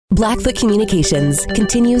Blackfoot Communications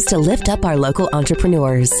continues to lift up our local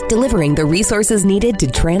entrepreneurs, delivering the resources needed to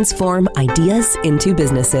transform ideas into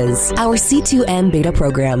businesses. Our C2M beta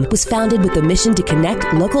program was founded with the mission to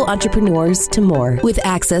connect local entrepreneurs to more. With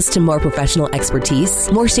access to more professional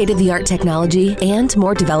expertise, more state-of-the-art technology, and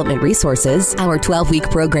more development resources, our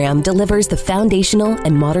 12-week program delivers the foundational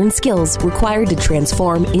and modern skills required to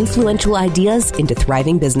transform influential ideas into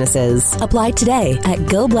thriving businesses. Apply today at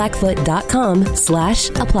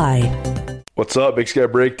goblackfoot.com/apply. What's up? Big Sky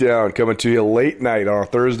Breakdown coming to you late night on a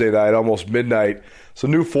Thursday night, almost midnight. It's a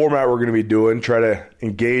new format we're going to be doing, try to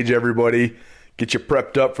engage everybody, get you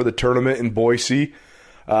prepped up for the tournament in Boise.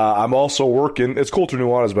 I'm also working, it's Colter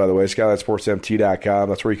Nuanez, by the way, SkylineSportsMT.com.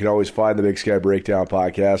 That's where you can always find the Big Sky Breakdown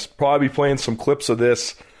podcast. Probably be playing some clips of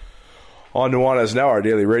this on Nuanez Now, our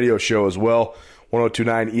daily radio show as well.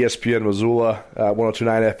 102.9 ESPN Missoula,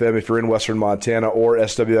 102.9 FM if you're in Western Montana, or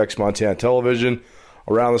SWX Montana Television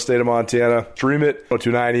around the state of Montana. Stream it,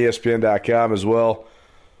 102.9ESPN.com as well.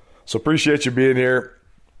 So appreciate you being here.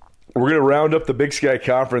 We're going to round up the Big Sky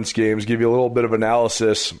Conference games, give you a little bit of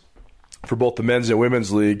analysis for both the men's and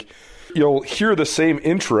women's league. You'll hear the same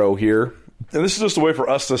intro here, and this is just a way for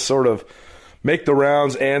us to sort of make the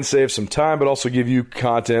rounds and save some time, but also give you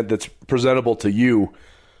content that's presentable to you.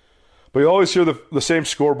 But you always hear the same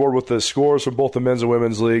scoreboard with the scores from both the men's and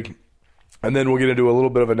women's league, and then we'll get into a little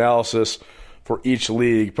bit of analysis for each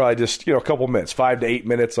league, probably just a couple minutes, 5 to 8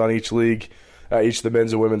 minutes on each league, each of the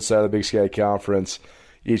men's and women's side of the Big Sky Conference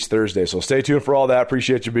each Thursday. So stay tuned for all that.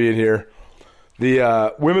 Appreciate you being here.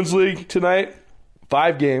 The women's league tonight,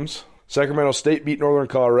 5 games. Sacramento State beat Northern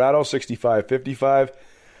Colorado 65-55.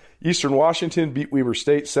 Eastern Washington beat Weber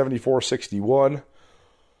State 74-61.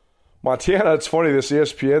 Montana, it's funny, this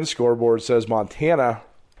ESPN scoreboard says Montana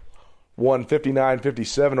won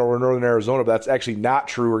 59-57 over Northern Arizona, but that's actually not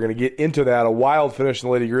true. We're going to get into that. A wild finish in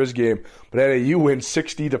the Lady Grizz game, but NAU wins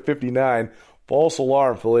 60-59. False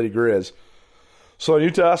alarm for Lady Grizz. So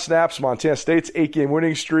Utah snaps Montana State's 8-game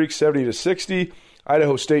winning streak, 70-60.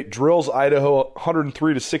 Idaho State drills Idaho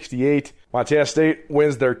 103-68. Montana State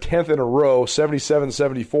wins their 10th in a row,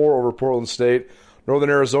 77-74 over Portland State.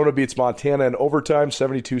 Northern Arizona beats Montana in overtime,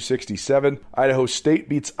 72-67. Idaho State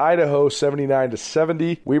beats Idaho,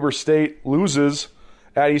 79-70. Weber State loses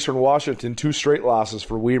at Eastern Washington, 2 straight losses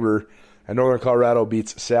for Weber. And Northern Colorado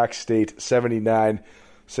beats Sac State,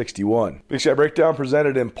 79-61. Big Sky Breakdown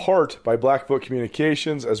presented in part by Blackfoot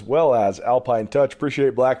Communications as well as Alpine Touch.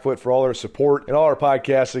 Appreciate Blackfoot for all their support in all our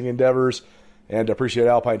podcasting endeavors. And appreciate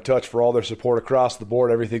Alpine Touch for all their support across the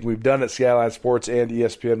board, everything we've done at Skyline Sports and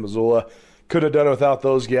ESPN Missoula. Couldn't have done it without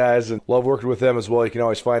those guys, and love working with them as well. You can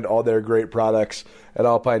always find all their great products at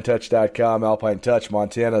alpinetouch.com. Alpine Touch,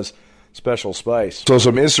 Montana's special spice. So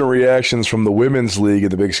some instant reactions from the women's league in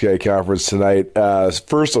the Big Sky Conference tonight.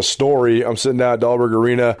 First, a story. I'm sitting down at Dahlberg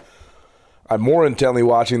Arena. I'm more intently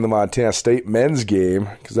watching the Montana State men's game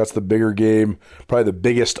because that's the bigger game, probably the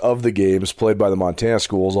biggest of the games played by the Montana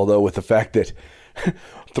schools, although with the fact that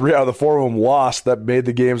 3 out of the 4 of them lost, that made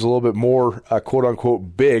the games a little bit more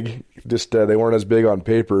quote-unquote big. Just they weren't as big on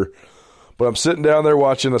paper. But I'm sitting down there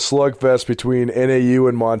watching a slugfest between NAU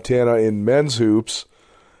and Montana in men's hoops,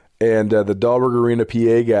 and the Dahlberg Arena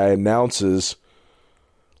PA guy announces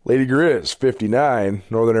Lady Grizz 59,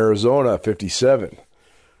 Northern Arizona 57.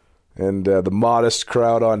 And the modest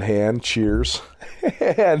crowd on hand cheers.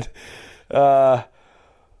 And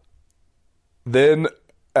then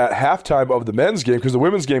at halftime of the men's game, because the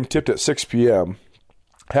women's game tipped at 6 p.m.,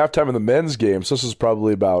 halftime of the men's game, so this is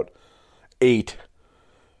probably about 8,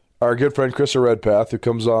 our good friend Krista Redpath, who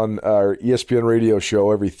comes on our ESPN radio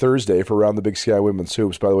show every Thursday for Around the Big Sky Women's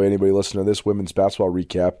Hoops. By the way, anybody listening to this women's basketball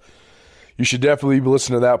recap, you should definitely be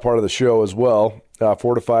listening to that part of the show as well,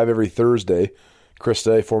 4 to 5 every Thursday.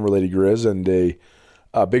 Krista, a former Lady Grizz and a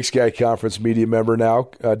Big Sky Conference media member now,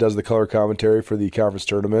 does the color commentary for the conference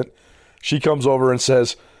tournament. She comes over and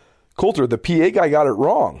says, Colter, the PA guy got it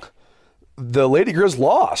wrong. The Lady Grizz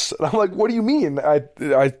lost. And I'm like, what do you mean? I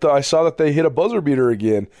saw that they hit a buzzer beater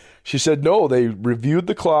again. She said, no, they reviewed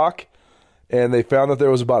the clock, and they found that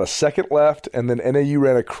there was about a second left, and then NAU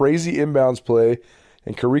ran a crazy inbounds play,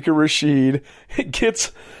 and Karika Rashid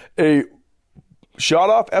gets a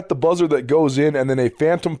shot off at the buzzer that goes in, and then a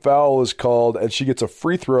phantom foul is called, and she gets a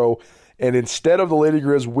free throw, and instead of the Lady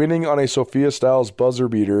Grizz winning on a Sophia Styles buzzer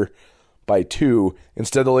beater by 2,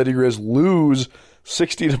 instead the Lady Grizz lose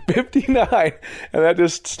 60-59, and that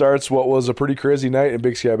just starts what was a pretty crazy night in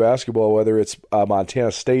Big Sky basketball, whether it's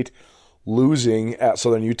Montana State losing at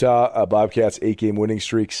Southern Utah, Bobcats' 8-game winning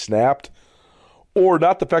streak snapped, or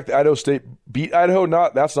not the fact that Idaho State beat Idaho,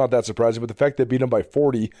 that's not that surprising, but the fact they beat them by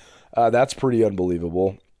 40, that's pretty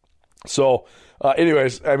unbelievable. So,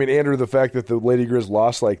 anyways, I mean, Andrew, the fact that the Lady Grizz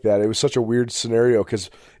lost like that, it was such a weird scenario because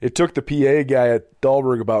it took the PA guy at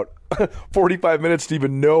Dahlberg about 45 minutes to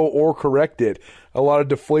even know or correct it. A lot of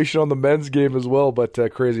deflation on the men's game as well, but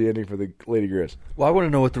crazy ending for the Lady Grizz. Well, I want to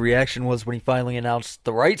know what the reaction was when he finally announced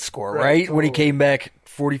the right score, right? Totally. When he came back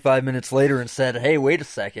 45 minutes later and said, hey, wait a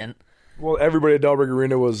second. Well, everybody at Dahlberg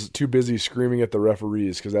Arena was too busy screaming at the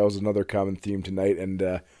referees because that was another common theme tonight.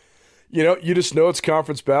 And, you just know it's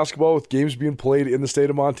conference basketball with games being played in the state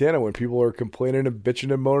of Montana when people are complaining and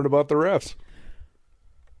bitching and moaning about the refs.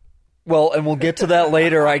 Well, and we'll get to that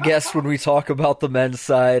later, I guess, when we talk about the men's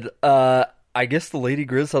side. I guess the Lady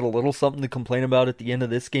Grizz had a little something to complain about at the end of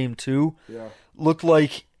this game, too. Yeah. Looked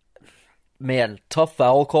like, man, tough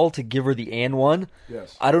foul call to give her the and one.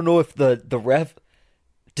 Yes. I don't know if the ref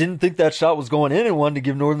didn't think that shot was going in and wanted to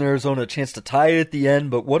give Northern Arizona a chance to tie it at the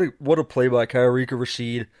end, but what a play by Kyarika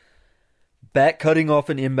Rashid. Back cutting off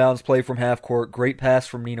an inbounds play from half court. Great pass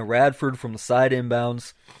from Nina Radford from the side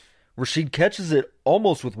inbounds. Rashid catches it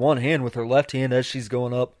almost with one hand with her left hand as she's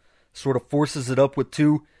going up. Sort of forces it up with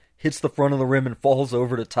two. Hits the front of the rim and falls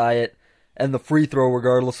over to tie it. And the free throw,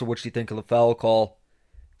 regardless of what you think of the foul call,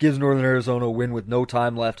 gives Northern Arizona a win with no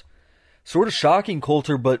time left. Sort of shocking,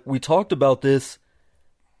 Coulter, but we talked about this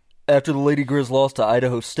after the Lady Grizz lost to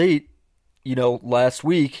Idaho State, last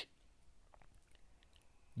week.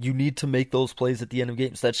 You need to make those plays at the end of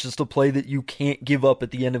games. That's just a play that you can't give up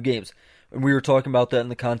at the end of games. And we were talking about that in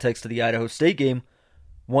the context of the Idaho State game.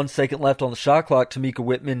 1 second left on the shot clock. Tamika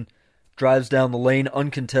Whitman drives down the lane,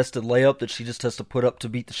 uncontested layup that she just has to put up to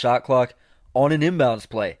beat the shot clock on an inbounds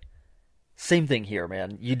play. Same thing here,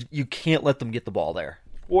 man. You can't let them get the ball there.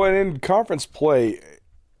 Well, and in conference play,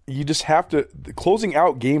 you just have to – closing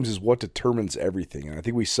out games is what determines everything. And I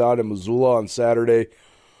think we saw it in Missoula on Saturday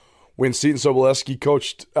when Seton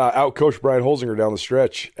Sobolewski out-coached Brian Holzinger down the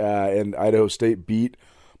stretch, and Idaho State beat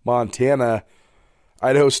Montana.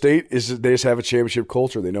 Idaho State, they just have a championship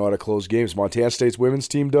culture. They know how to close games. Montana State's women's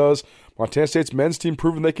team does. Montana State's men's team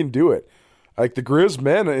proven they can do it. Like the Grizz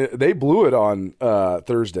men, they blew it on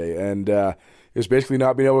Thursday, and it was basically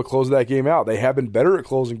not being able to close that game out. They have been better at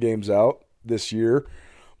closing games out this year,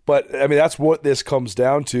 but, I mean, that's what this comes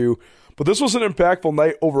down to. But this was an impactful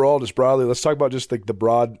night overall, just broadly. Let's talk about just the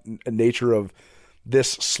broad nature of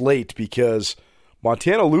this slate, because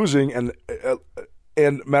Montana losing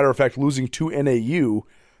and matter of fact losing to NAU,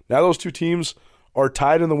 now those two teams are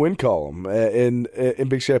tied in the win column in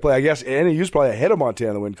Big Sky play. I guess NAU's probably ahead of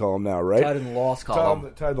Montana in the win column now, right? Tied in the loss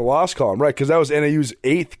column. Tied in the loss column, right? Because that was NAU's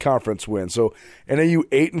 8th conference win. So NAU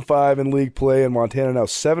 8-5 in league play, and Montana now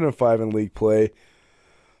 7-5 in league play.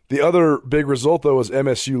 The other big result, though, was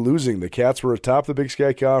MSU losing. The Cats were atop the Big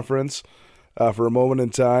Sky Conference for a moment in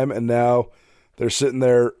time, and now they're sitting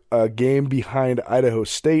there a game behind Idaho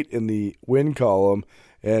State in the win column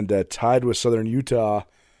and tied with Southern Utah.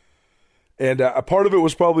 And a part of it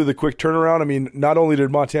was probably the quick turnaround. I mean, not only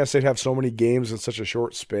did Montana State have so many games in such a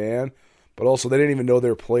short span, but also they didn't even know they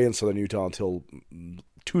were playing Southern Utah until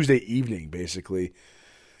Tuesday evening, basically,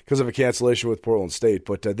 because of a cancellation with Portland State.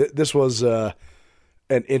 But this was an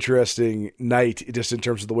interesting night just in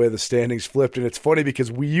terms of the way the standings flipped. And it's funny because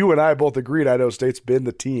you and I both agreed Idaho State's been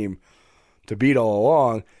the team to beat all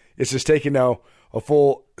along. It's just taken now a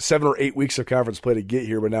full 7 or 8 weeks of conference play to get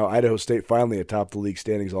here, but now Idaho State finally atop the league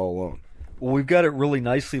standings all alone. Well, we've got it really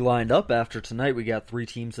nicely lined up after tonight. We got 3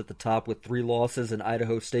 teams at the top with 3 losses in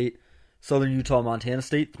Idaho State, Southern Utah, Montana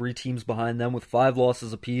State, 3 teams behind them with 5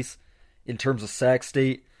 losses apiece. In terms of Sac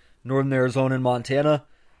State, Northern Arizona, and Montana,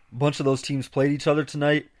 a bunch of those teams played each other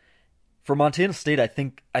tonight. For Montana State, I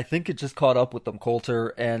think it just caught up with them,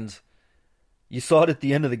 Coulter, and you saw it at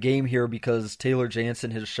the end of the game here because Taylor Jansen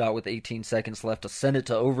hit a shot with 18 seconds left to send it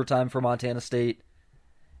to overtime for Montana State,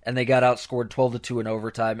 and they got outscored 12-2 in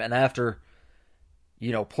overtime. And after,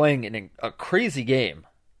 playing in a crazy game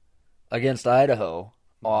against Idaho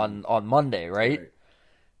on Monday, right?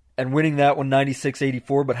 And winning that one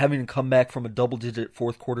 96-84, but having to come back from a double-digit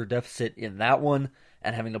fourth-quarter deficit in that one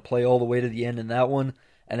and having to play all the way to the end in that one.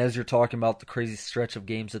 And as you're talking about the crazy stretch of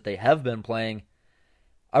games that they have been playing,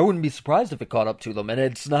 I wouldn't be surprised if it caught up to them. And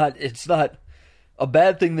it's not a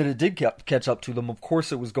bad thing that it did catch up to them. Of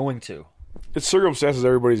course it was going to. It's circumstances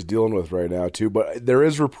everybody's dealing with right now, too. But there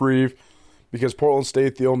is reprieve because Portland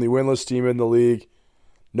State, the only winless team in the league,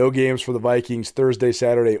 no games for the Vikings Thursday,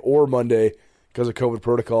 Saturday, or Monday because of COVID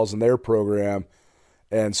protocols in their program.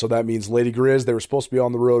 And so that means Lady Grizz, they were supposed to be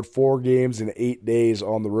on the road 4 games in 8 days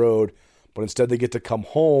on the road, but instead they get to come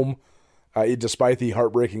home despite the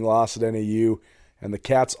heartbreaking loss at NAU. And the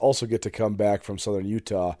Cats also get to come back from Southern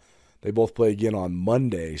Utah. They both play again on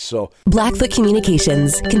Monday. So Blackfoot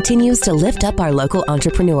Communications continues to lift up our local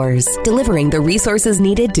entrepreneurs, delivering the resources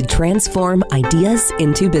needed to transform ideas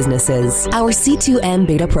into businesses. Our C2M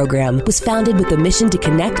beta program was founded with the mission to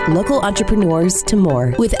connect local entrepreneurs to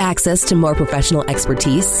more. With access to more professional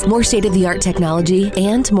expertise, more state-of-the-art technology,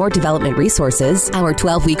 and more development resources, our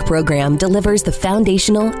 12-week program delivers the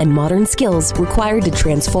foundational and modern skills required to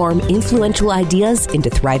transform influential ideas into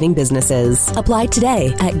thriving businesses. Apply today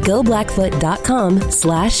at goblackfoot.com/apply.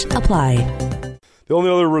 the only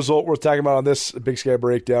other result worth talking about on this Big Sky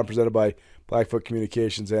Breakdown presented by Blackfoot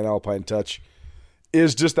Communications and Alpine Touch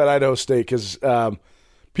is just that Idaho State, because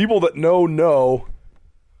people that know, I'm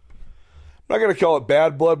not going to call it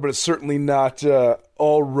bad blood, but it's certainly not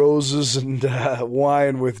all roses and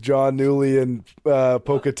wine with John Newley and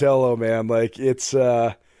Pocatello, man. Like, it's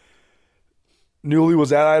Newley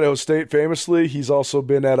was at Idaho State famously. He's also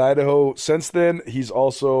been at Idaho since then. He's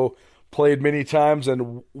also played many times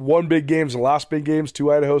and won big games and lost big games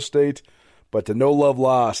to Idaho State, but to no love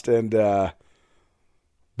lost. And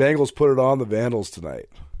Bengals put it on the Vandals tonight.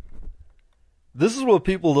 This is what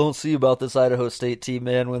people don't see about this Idaho State team,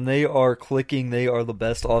 man. When they are clicking, they are the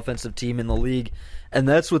best offensive team in the league, and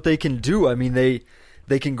that's what they can do. I mean, they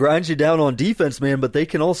can grind you down on defense, man, but they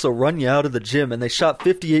can also run you out of the gym, and they shot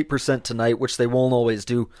 58% tonight, which they won't always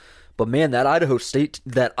do. But man, that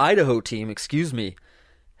Idaho team,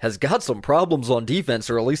 has got some problems on defense,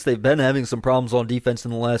 or at least they've been having some problems on defense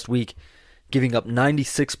in the last week, giving up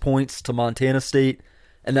 96 points to Montana State,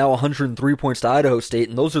 and now 103 points to Idaho State,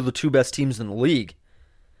 and those are the two best teams in the league.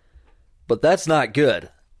 But that's not good.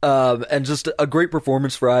 And just a great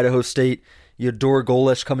performance for Idaho State. Eudora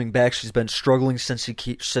Golesh coming back. She's been struggling since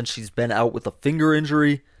she's been out with a finger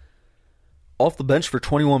injury. Off the bench for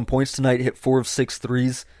 21 points tonight, hit 4 of 6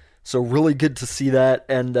 threes. So really good to see that.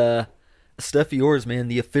 And Steffi Orrs, man,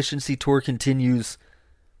 the efficiency tour continues.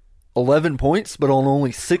 11 points, but on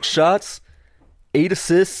only 6 shots, 8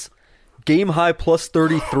 assists, game high plus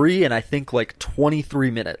 33, and I think like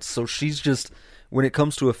 23 minutes. So she's just, when it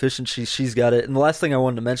comes to efficiency, she's got it. And the last thing I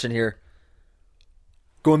wanted to mention here,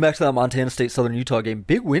 going back to that Montana State-Southern Utah game,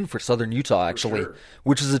 big win for Southern Utah, actually,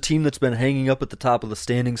 which is a team that's been hanging up at the top of the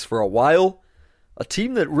standings for a while. A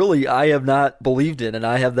team that really I have not believed in, and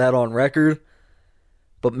I have that on record.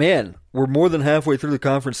 But man, we're more than halfway through the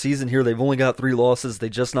conference season here. They've only got 3 losses. They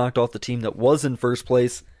just knocked off the team that was in first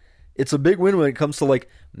place. It's a big win when it comes to like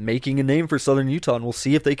making a name for Southern Utah, and we'll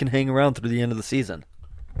see if they can hang around through the end of the season.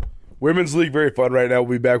 Women's League, very fun right now.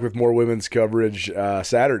 We'll be back with more women's coverage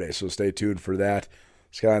Saturday, so stay tuned for that.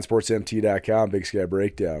 SkylineSportsMT.com, Big Sky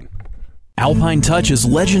Breakdown. Alpine Touch is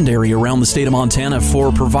legendary around the state of Montana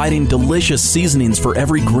for providing delicious seasonings for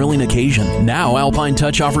every grilling occasion. Now, Alpine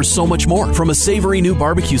Touch offers so much more, from a savory new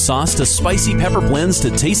barbecue sauce to spicy pepper blends to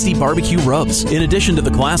tasty barbecue rubs. In addition to the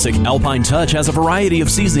classic, Alpine Touch has a variety of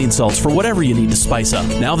seasoning salts for whatever you need to spice up.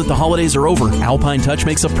 Now that the holidays are over, Alpine Touch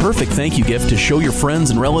makes a perfect thank you gift to show your friends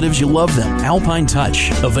and relatives you love them. Alpine Touch,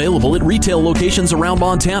 available at retail locations around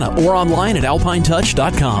Montana or online at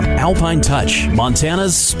alpinetouch.com. Alpine Touch,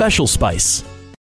 Montana's special spice.